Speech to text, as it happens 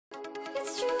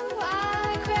Hey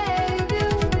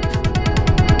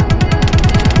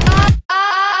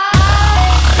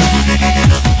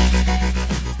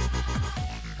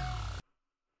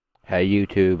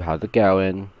YouTube, how's it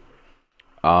going?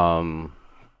 I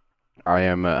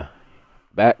am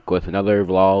back with another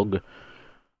vlog.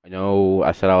 I know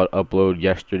I said I would upload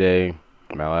yesterday,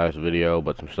 my last video,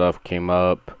 but some stuff came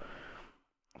up.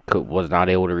 Was not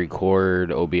able to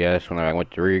record OBS. Whenever I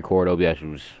went to re-record, OBS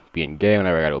was being gay.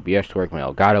 Whenever I got OBS to work, my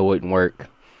Elgato wouldn't work.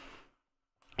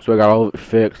 So I got all of it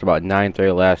fixed about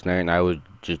 9:30 last night, and I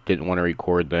just didn't want to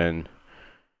record then.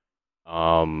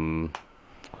 And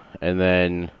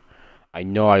then I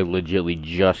know I legitimately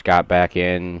just got back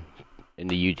in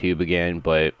the YouTube again,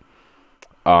 but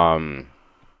I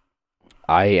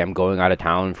am going out of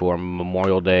town for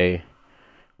Memorial Day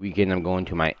weekend. I'm going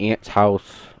to my aunt's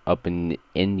house up in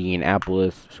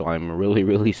Indianapolis, so I'm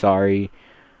really sorry.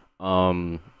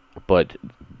 But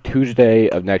Tuesday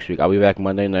of next week, I'll be back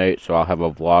Monday night, so I'll have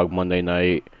a vlog Monday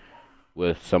night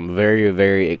with some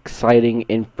very exciting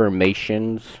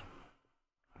informations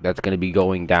that's going to be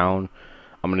going down.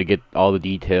 I'm going to get all the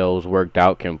details worked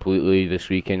out completely this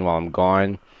weekend while I'm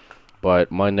gone. But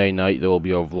Monday night, there will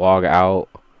be a vlog out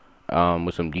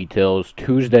with some details.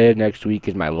 Tuesday of next week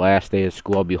is my last day of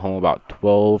school. I'll be home about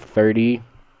 12:30.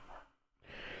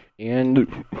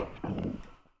 And,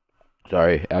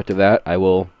 sorry, after that, I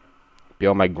will be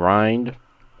on my grind.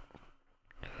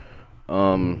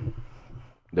 There'll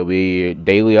be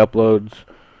daily uploads.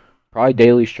 Probably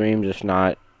daily streams, if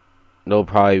not. There'll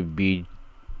probably be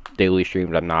daily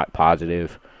streams, I'm not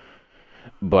positive,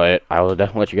 but I will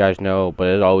definitely let you guys know. But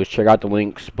as always, check out the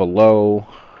links below.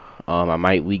 I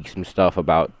might leak some stuff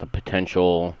about the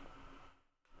potential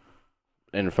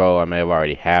info. I may have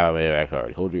already actually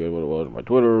already told you guys what it was on my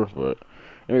Twitter. But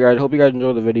anyway, guys, hope you guys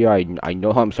enjoyed the video. I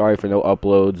know I'm sorry for no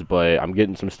uploads, but I'm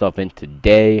getting some stuff in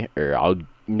today, or I'll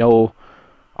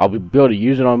be able to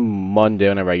use it on Monday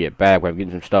whenever I get back. But I'm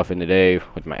getting some stuff in today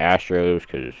with my Astros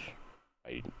because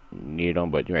I need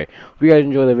them. But anyway, hope you guys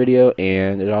enjoy the video,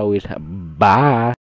 and as always, bye.